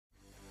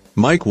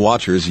Mike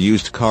Watchers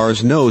Used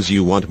Cars knows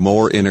you want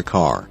more in a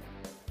car.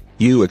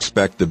 You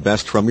expect the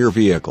best from your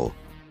vehicle.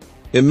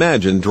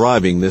 Imagine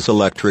driving this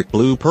electric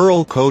blue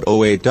Pearl Coat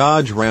 08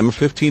 Dodge Ram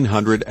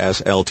 1500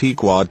 SLT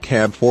Quad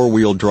Cab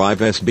 4-wheel drive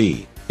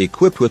SB,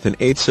 equipped with an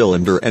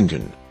 8-cylinder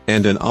engine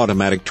and an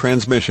automatic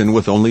transmission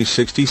with only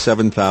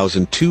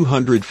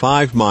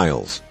 67,205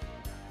 miles.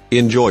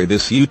 Enjoy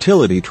this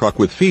utility truck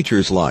with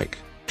features like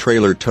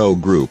trailer tow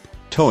group,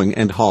 towing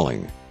and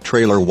hauling,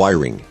 trailer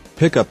wiring,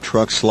 pickup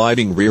truck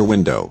sliding rear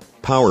window,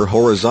 power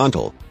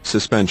horizontal,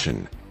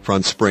 suspension,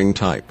 front spring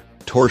type,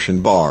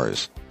 torsion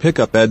bars,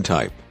 pickup bed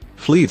type,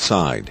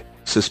 Fleetside,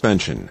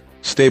 suspension,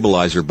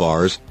 stabilizer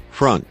bars,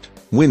 front,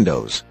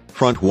 windows,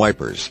 front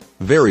wipers,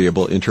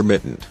 variable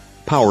intermittent,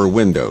 power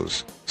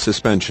windows,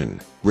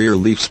 suspension, rear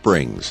leaf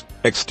springs,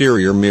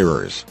 exterior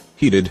mirrors,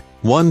 heated,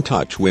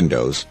 one-touch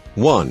windows,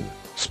 one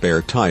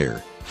spare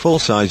tire,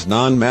 full-size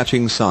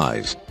non-matching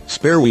size,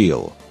 spare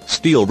wheel,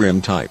 steel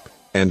rim type,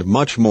 and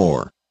much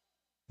more.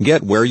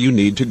 Get where you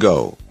need to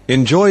go,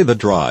 enjoy the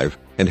drive,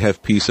 and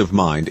have peace of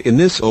mind in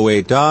this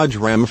 08 Dodge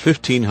Ram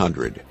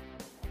 1500.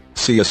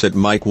 See us at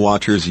Mike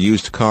Watchers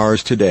Used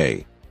Cars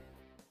today.